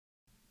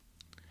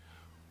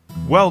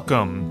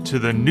Welcome to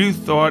the New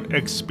Thought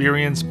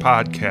Experience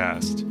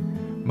podcast.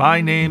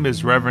 My name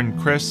is Reverend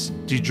Chris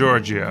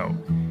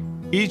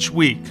DiGiorgio. Each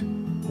week,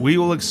 we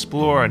will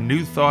explore a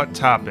New Thought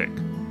topic.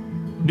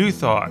 New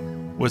Thought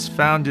was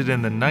founded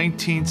in the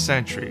 19th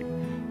century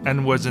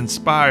and was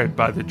inspired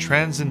by the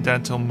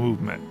Transcendental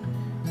Movement.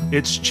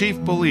 Its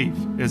chief belief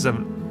is of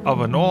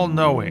an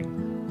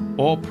all-knowing,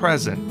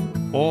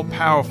 all-present,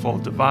 all-powerful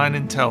divine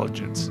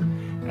intelligence,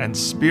 and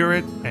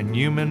spirit and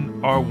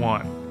human are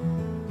one.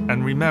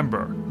 And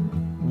remember,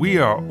 we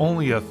are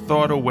only a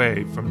thought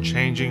away from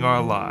changing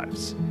our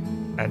lives.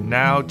 And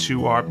now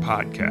to our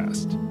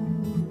podcast.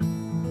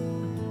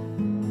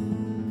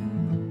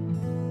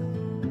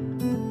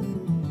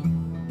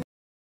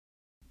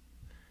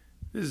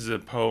 This is a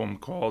poem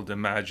called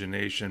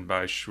Imagination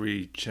by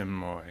Sri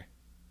Chinmoy.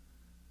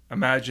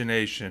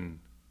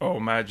 Imagination, oh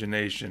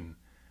imagination,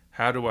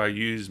 how do I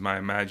use my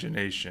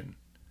imagination?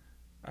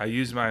 I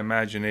use my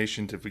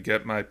imagination to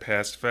forget my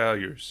past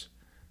failures.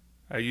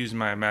 I use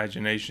my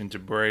imagination to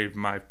brave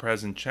my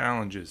present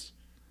challenges.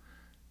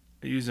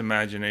 I use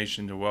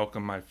imagination to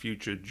welcome my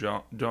future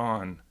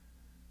dawn.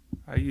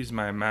 I use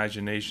my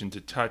imagination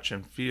to touch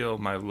and feel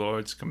my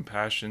Lord's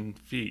compassionate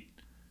feet.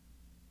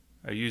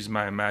 I use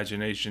my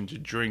imagination to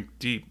drink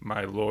deep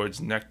my Lord's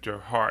nectar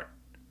heart.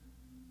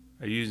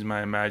 I use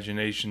my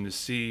imagination to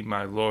see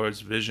my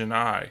Lord's vision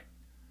eye.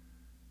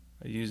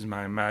 I use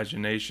my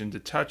imagination to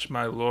touch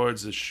my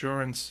Lord's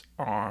assurance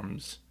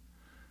arms.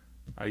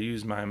 I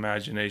use my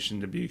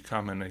imagination to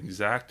become an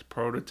exact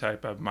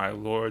prototype of my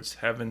Lord's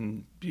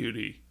heaven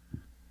beauty.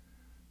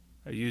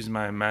 I use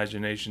my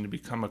imagination to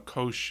become a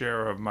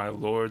co-sharer of my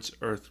Lord's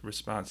earth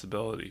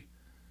responsibility.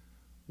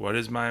 What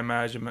is my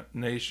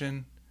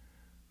imagination?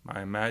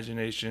 My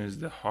imagination is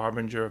the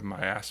harbinger of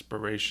my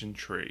aspiration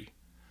tree.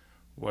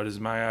 What is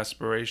my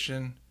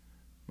aspiration?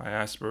 My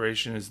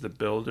aspiration is the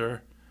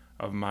builder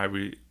of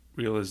my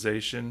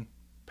realization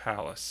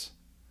palace.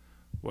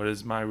 What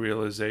is my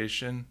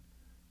realization?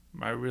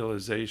 My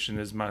realization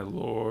is my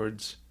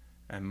Lord's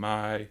and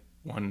my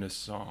oneness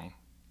song.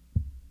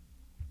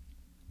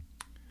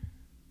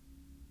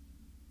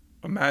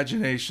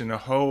 Imagination,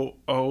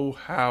 oh,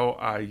 how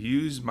I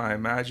use my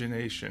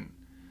imagination.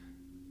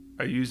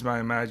 I use my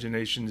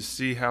imagination to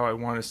see how I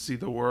want to see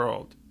the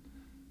world.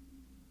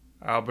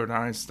 Albert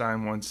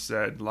Einstein once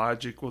said,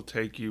 logic will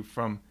take you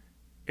from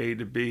A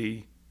to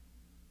B.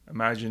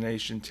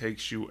 Imagination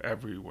takes you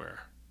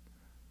everywhere.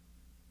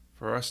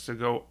 For us to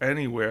go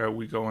anywhere,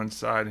 we go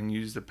inside and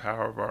use the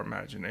power of our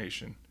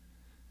imagination.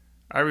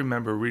 I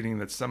remember reading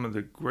that some of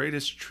the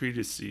greatest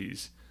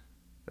treatises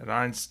that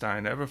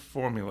Einstein ever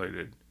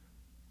formulated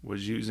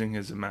was using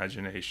his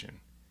imagination.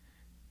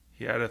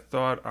 He had a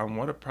thought on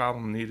what a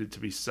problem needed to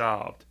be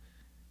solved,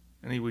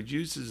 and he would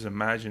use his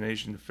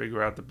imagination to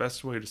figure out the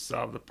best way to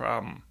solve the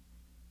problem.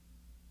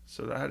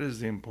 So that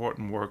is the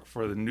important work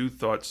for the New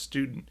Thought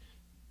student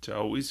to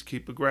always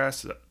keep a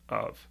grasp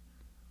of.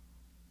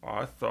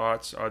 Our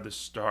thoughts are the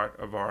start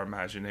of our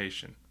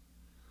imagination.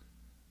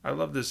 I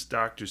love this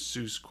Dr.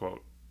 Seuss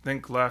quote.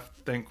 Think left,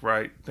 think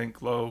right,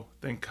 think low,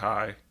 think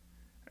high,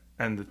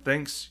 and the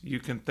thinks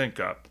you can think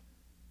up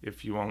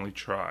if you only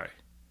try.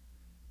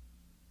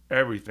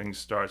 Everything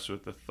starts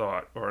with a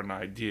thought or an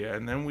idea,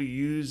 and then we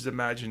use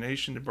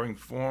imagination to bring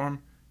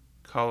form,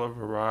 color,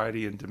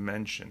 variety, and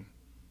dimension.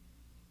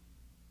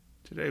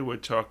 Today we're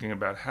talking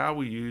about how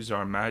we use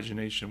our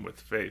imagination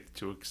with faith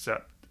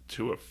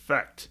to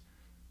affect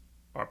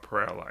our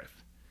prayer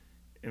life.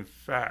 In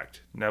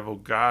fact, Neville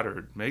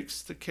Goddard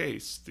makes the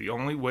case the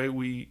only way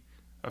we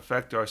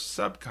affect our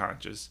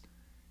subconscious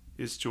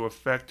is to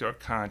affect our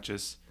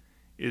conscious,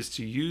 is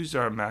to use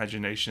our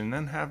imagination and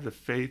then have the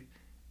faith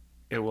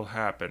it will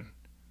happen.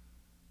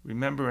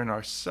 Remember, in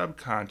our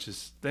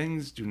subconscious,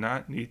 things do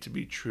not need to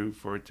be true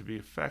for it to be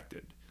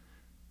affected.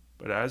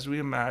 But as we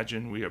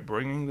imagine, we are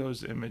bringing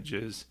those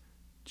images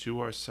to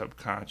our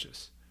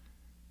subconscious.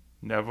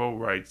 Neville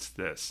writes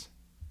this: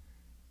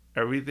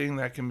 everything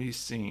that can be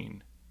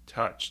seen,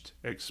 touched,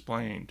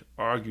 explained,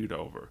 argued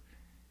over,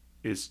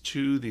 is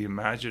to the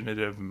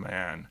imaginative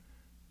man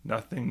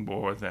nothing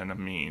more than a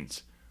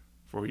means,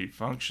 for he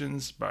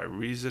functions by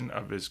reason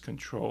of his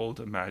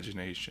controlled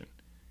imagination.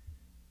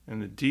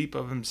 In the deep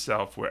of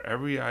himself, where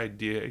every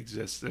idea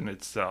exists in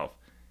itself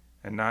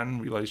and not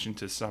in relation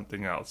to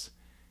something else,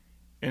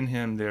 in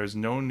him there is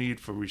no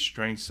need for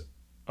restraints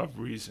of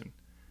reason.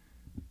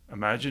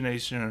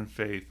 Imagination and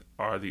faith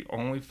are the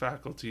only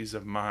faculties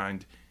of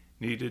mind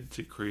needed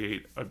to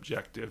create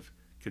objective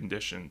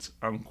conditions,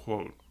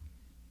 unquote.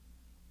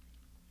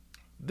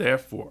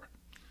 Therefore,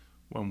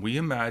 when we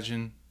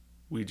imagine,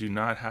 we do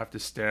not have to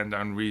stand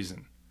on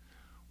reason.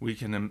 We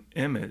can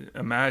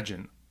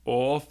imagine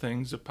all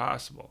things are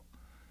possible.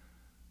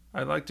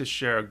 I'd like to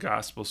share a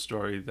gospel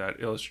story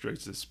that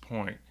illustrates this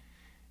point.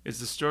 It's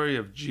the story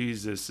of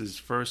Jesus'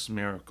 first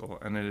miracle,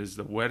 and it is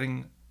the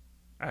wedding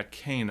at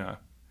Cana,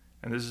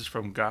 and this is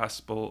from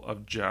Gospel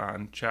of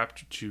John,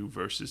 chapter 2,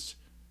 verses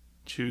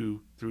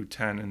 2 through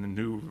 10 in the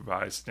New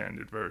Revised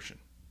Standard Version.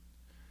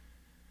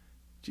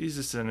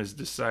 Jesus and his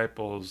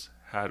disciples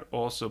had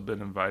also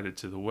been invited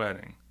to the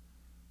wedding.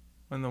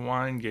 When the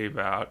wine gave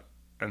out,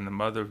 and the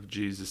mother of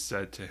Jesus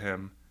said to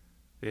him,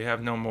 "They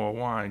have no more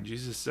wine,"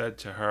 Jesus said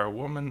to her,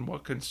 "Woman,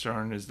 what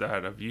concern is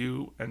that of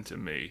you and to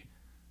me?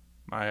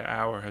 My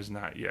hour has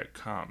not yet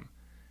come."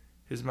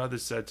 His mother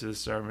said to the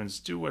servants,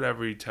 "Do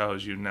whatever he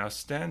tells you." Now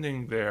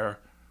standing there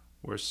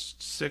were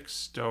 6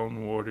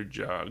 stone water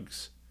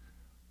jugs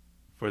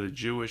for the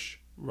Jewish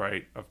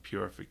rite of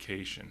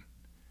purification,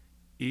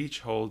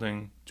 each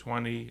holding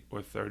 20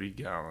 or 30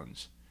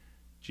 gallons.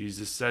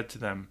 Jesus said to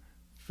them,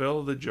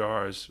 "Fill the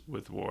jars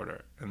with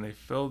water," and they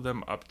filled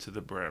them up to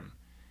the brim.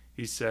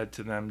 He said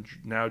to them,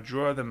 "Now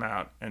draw them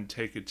out and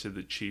take it to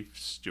the chief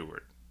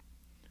steward."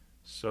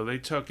 So they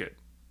took it.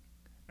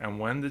 And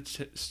when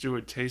the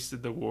steward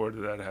tasted the water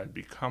that had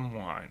become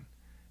wine,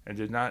 and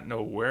did not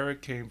know where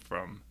it came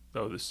from,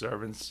 though the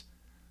servants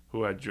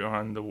who had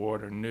drawn the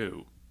water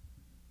knew,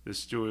 the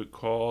steward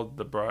called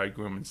the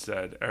bridegroom and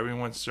said,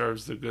 "Everyone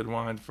serves the good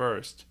wine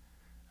first,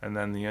 and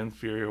then the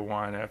inferior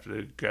wine after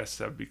the guests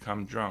have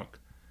become drunk.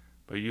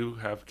 But you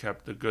have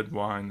kept the good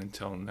wine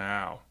until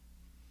now."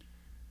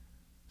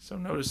 So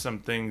notice some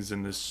things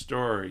in this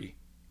story.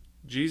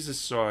 Jesus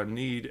saw a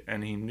need,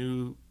 and he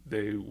knew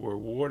they were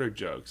water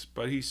jugs,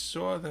 but he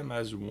saw them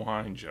as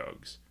wine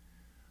jugs.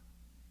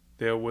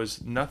 There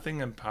was nothing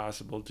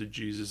impossible to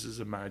Jesus'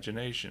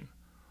 imagination.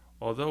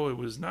 Although it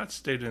was not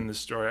stated in the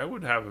story, I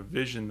would have a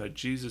vision that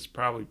Jesus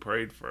probably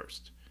prayed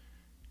first,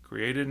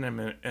 created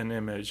an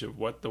image of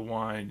what the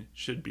wine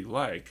should be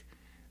like,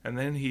 and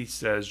then he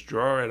says,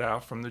 "Draw it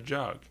out from the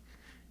jug."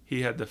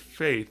 He had the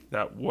faith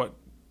that what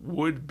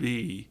would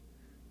be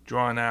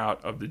drawn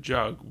out of the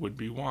jug would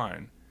be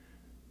wine.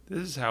 This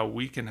is how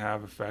we can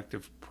have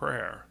effective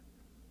prayer.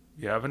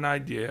 We have an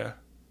idea,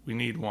 we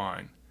need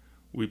wine.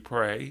 We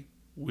pray,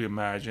 we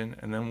imagine,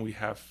 and then we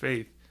have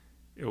faith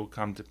it will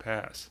come to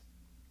pass.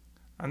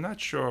 I'm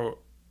not sure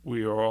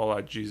we are all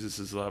at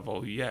Jesus'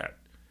 level yet,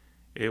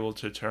 able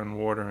to turn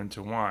water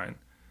into wine,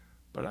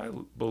 but I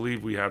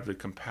believe we have the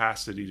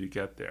capacity to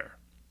get there.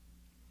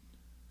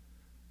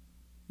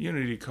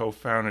 Unity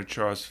co-founder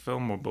Charles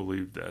Fillmore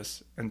believed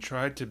this and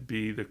tried to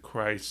be the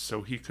Christ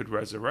so he could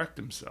resurrect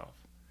himself.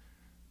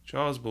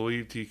 Charles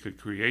believed he could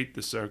create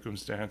the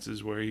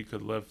circumstances where he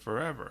could live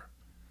forever,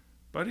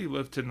 but he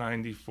lived to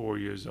 94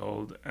 years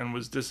old and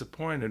was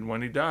disappointed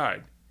when he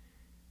died.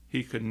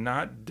 He could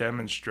not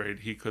demonstrate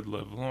he could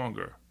live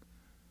longer.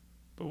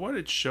 But what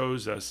it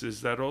shows us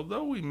is that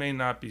although we may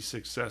not be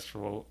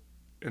successful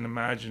in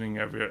imagining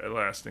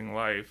everlasting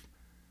life,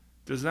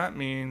 does not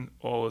mean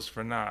all is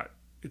for naught.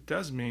 It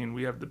does mean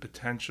we have the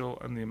potential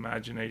and the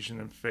imagination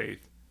and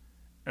faith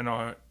and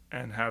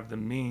have the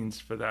means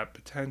for that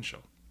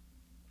potential.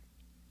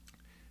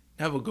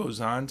 Neville goes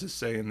on to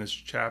say in this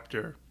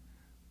chapter,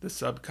 the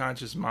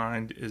subconscious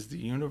mind is the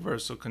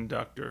universal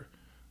conductor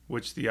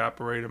which the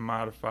operator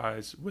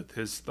modifies with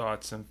his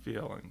thoughts and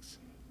feelings.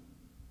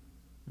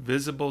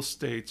 Visible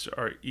states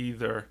are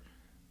either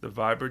the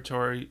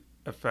vibratory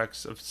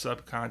effects of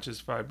subconscious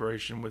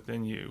vibration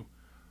within you,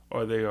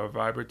 or they are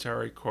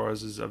vibratory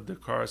causes of the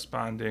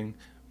corresponding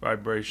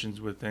vibrations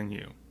within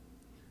you.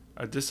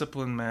 A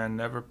disciplined man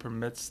never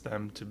permits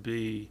them to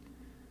be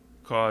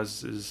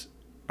causes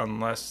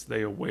unless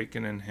they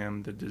awaken in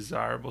him the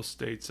desirable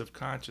states of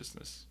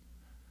consciousness.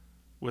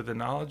 With the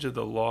knowledge of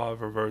the law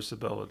of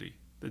reversibility,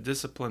 the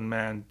disciplined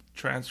man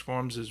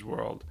transforms his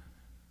world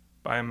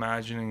by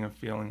imagining and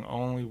feeling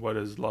only what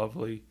is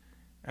lovely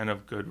and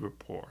of good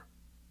rapport.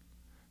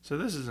 So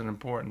this is an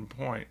important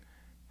point.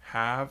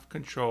 Have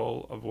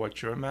control of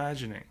what you're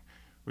imagining.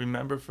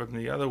 Remember from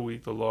the other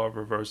week the law of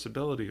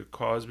reversibility. A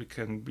cause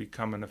can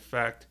become an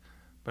effect,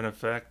 but an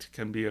effect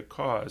can be a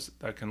cause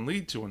that can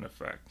lead to an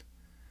effect.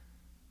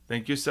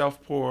 Think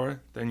yourself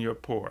poor, then you're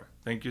poor.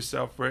 Think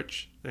yourself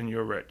rich, then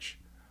you're rich.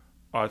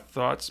 Our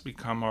thoughts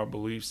become our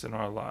beliefs in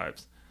our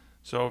lives.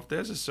 So if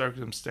there's a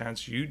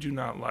circumstance you do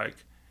not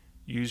like,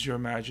 use your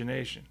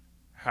imagination.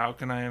 How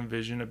can I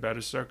envision a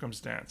better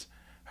circumstance?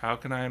 How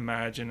can I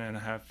imagine and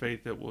have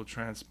faith it will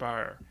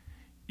transpire?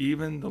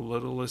 Even the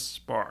littlest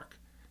spark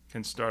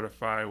can start a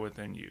fire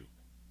within you.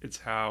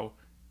 It's how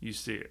you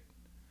see it.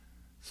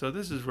 So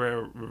this is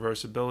where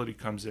reversibility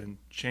comes in.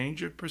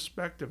 Change your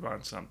perspective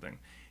on something.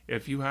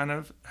 If you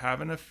have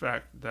an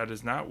effect that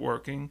is not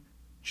working,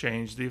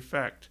 change the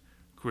effect.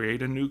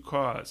 Create a new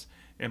cause.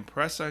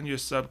 Impress on your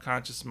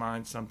subconscious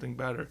mind something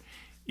better,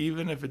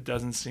 even if it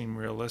doesn't seem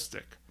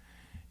realistic.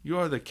 You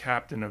are the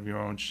captain of your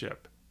own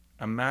ship.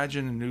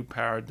 Imagine a new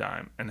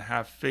paradigm and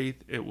have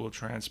faith it will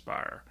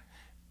transpire.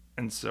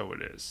 And so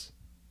it is.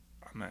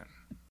 Amen.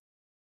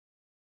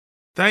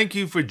 Thank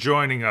you for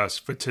joining us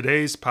for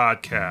today's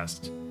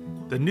podcast.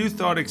 The New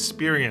Thought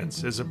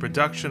Experience is a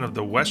production of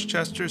the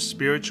Westchester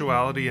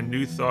Spirituality and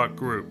New Thought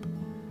Group.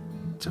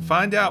 To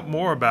find out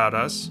more about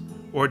us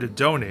or to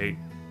donate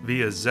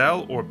via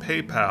Zelle or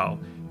PayPal,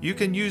 you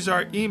can use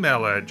our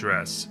email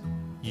address,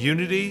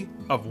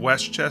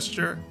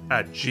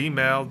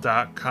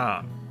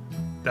 unityofwestchester@gmail.com.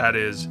 That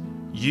is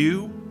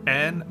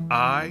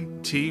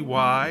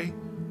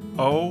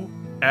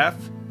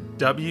UNITYOFWESTCHESTER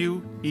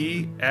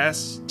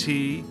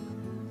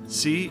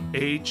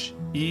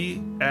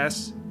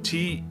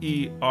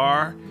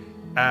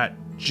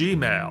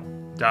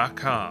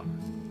westcher@gmail.com.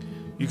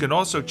 You can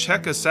also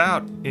check us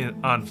out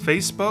on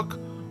Facebook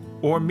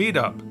or meet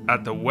up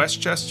at the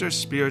Westchester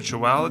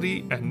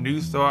Spirituality and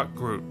New Thought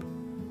Group.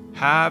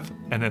 Have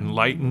an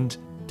enlightened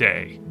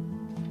day.